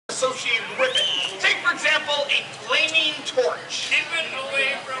associated with it. Take, for example, a flaming torch. Keep it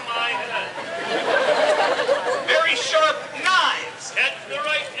away from my head. Very sharp knives. Catch the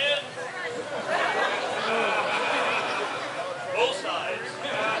right end. Both sides.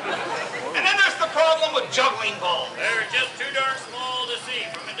 And then there's the problem with juggling balls. They're just too darn small to see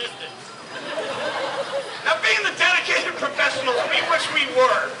from a distance. Now, being the dedicated professionals we wish we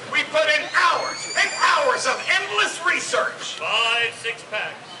were, we put in hours and hours of endless research. 5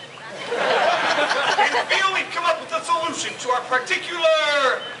 6-packs. And feel we've come up with a solution to our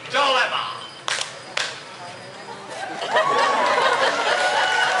particular dilemma.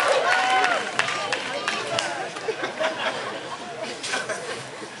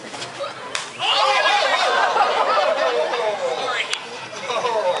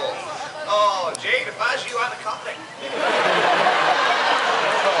 Jade, if I was you, I'd have caught it.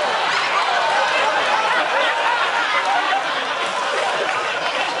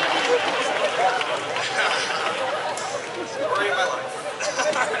 Story of my life.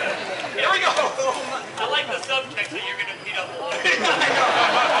 Here we go. I like the subtext that you're going to beat up the lawyer. I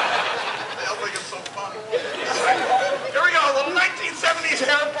think it's so funny. Here we go, a little 1970s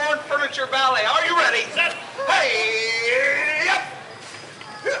airborne furniture ballet. Are you ready? Set. Hey, yep.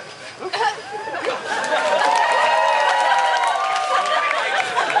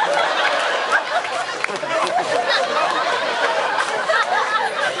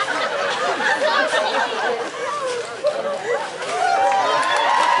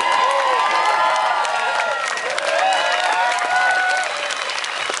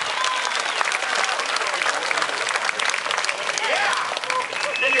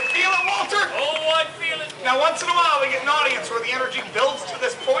 Now, once in a while, we get an audience where the energy builds to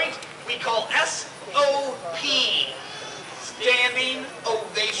this point we call SOP, Standing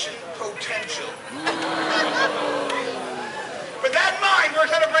Ovation Potential. With that in mind, we're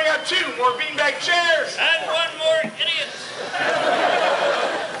going to bring out 2 more beanbag chairs. And 1 more idiot.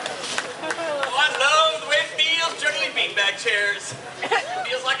 Oh, I love the way it feels juggling beanbag chairs. It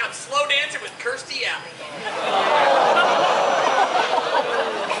feels like I'm slow dancing with Kirstie Alley.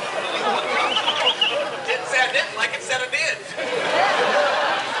 Didn't say I didn't like it, said I did.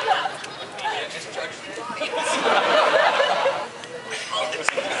 Yeah, just judge the audience.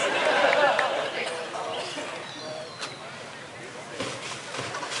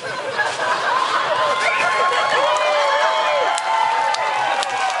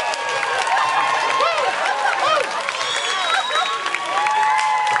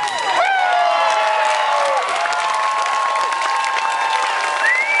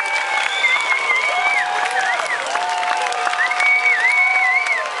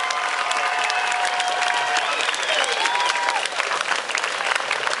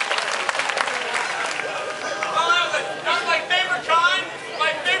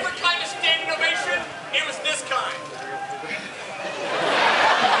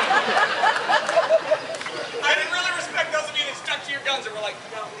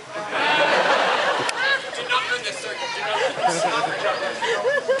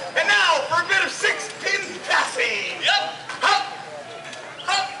 And now for a bit of 6-pin passing. Yep. Hop,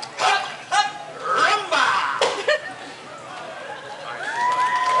 hop, hop, hop, rumba.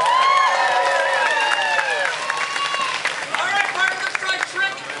 All right, partner, let's try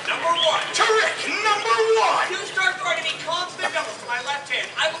trick number 1. Trick number 1. You start throwing me constant doubles to my left hand.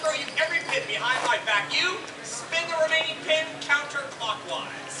 I will throw you every pin behind my back. You spin the remaining pin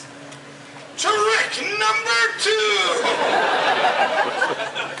counterclockwise. Trick number 2.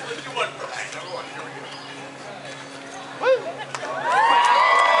 Let's do 1 first. Number 1, here we go. Oh, yeah.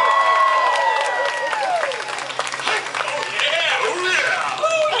 Oh, yeah.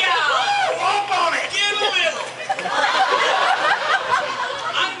 Oh, yeah. Womp on it. Get a little.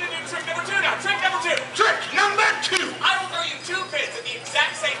 I'm going to do trick number 2 now. Trick number 2. Trick number 2. I will throw you 2 pins at the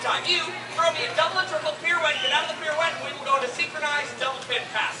exact same time. You throw me a double and triple pirouette, get out of the pirouette, and we will go into synchronized double pin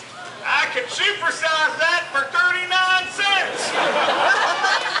passing. I could supersize that for 39 cents. It's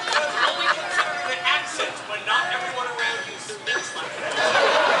only considered an accent when not everyone around you speaks like that.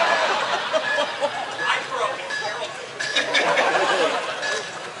 I grew up in Carrollton.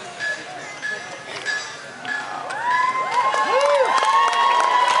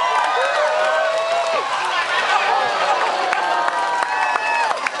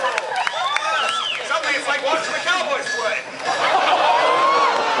 Suddenly it's like watching the Cowboys play.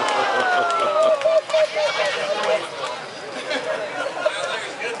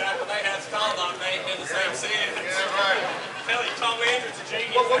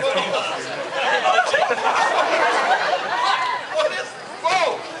 What is?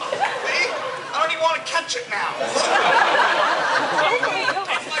 Whoa! See? I don't even want to catch it now.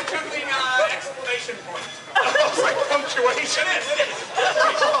 It's my turn.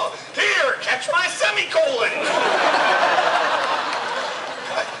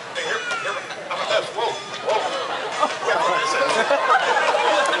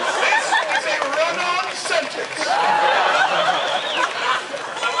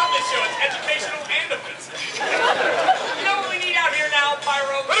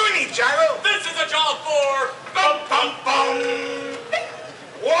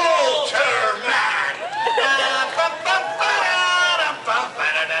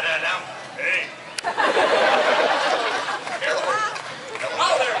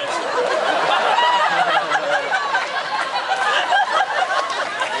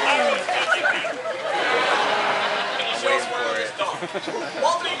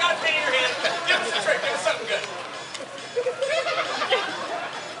 Walter, you got a pen in your hand. Give us a trick. Give us something good.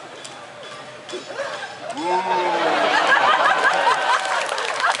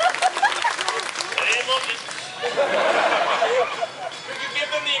 They loved it. Could you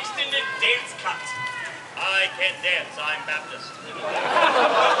give them the extended dance cut? I can't dance. I'm Baptist.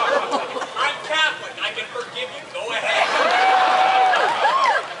 I'm Catholic. I can forgive you. Go ahead.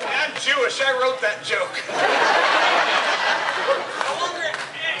 I'm Jewish. I wrote that joke. I wonder,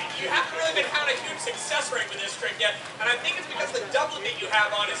 you haven't really been having a huge success rate with this trick yet, and I think it's because the doublet that you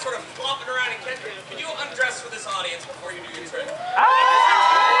have on is sort of flopping around and catching. Can you undress for this audience before you do your trick? Perfect!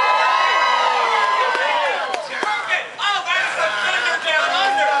 Oh, that's the thunder down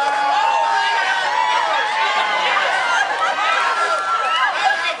under!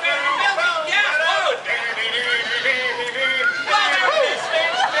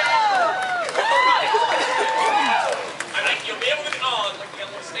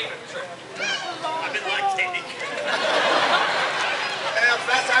 I've been lactating. It's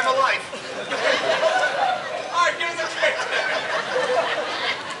that time of life. All right, give us a trick.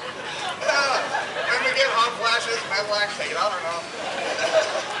 When we get hot flashes, men lactate. I don't know.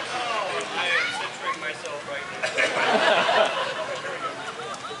 Oh, I am censoring myself right now.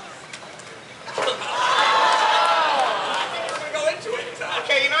 We're gonna go into it.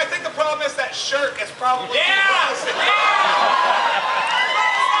 Okay, you know, I think the problem is that shirt is probably too Yeah! close.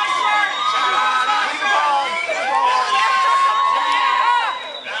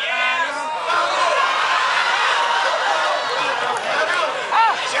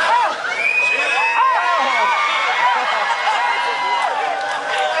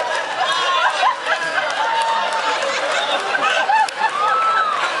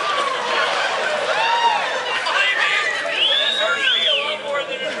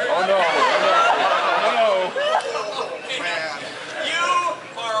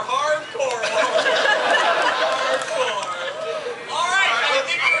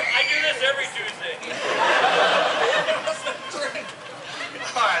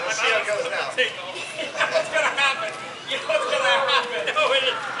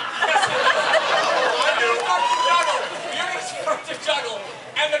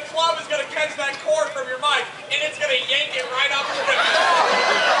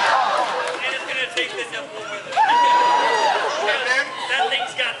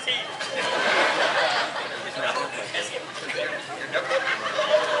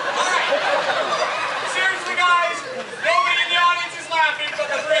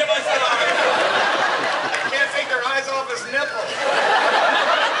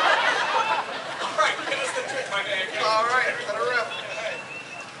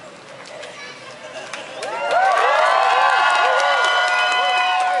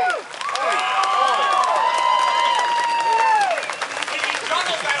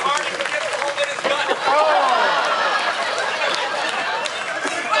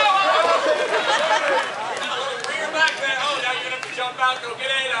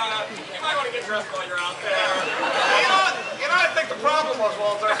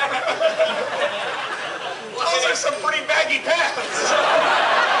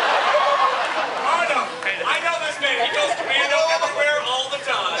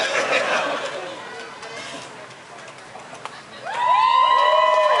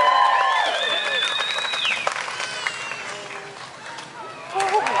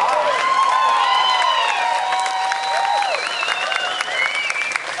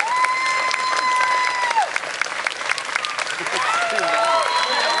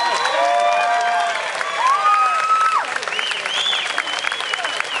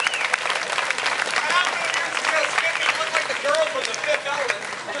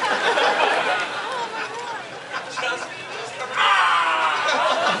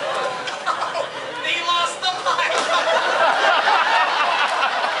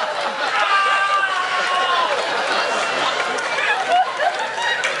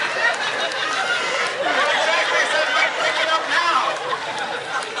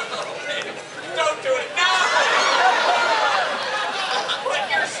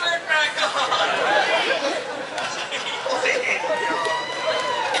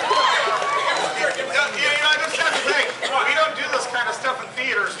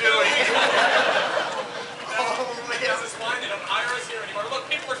 Look,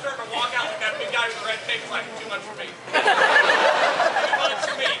 people are starting to walk out like that big guy with the red tape is like too much for me.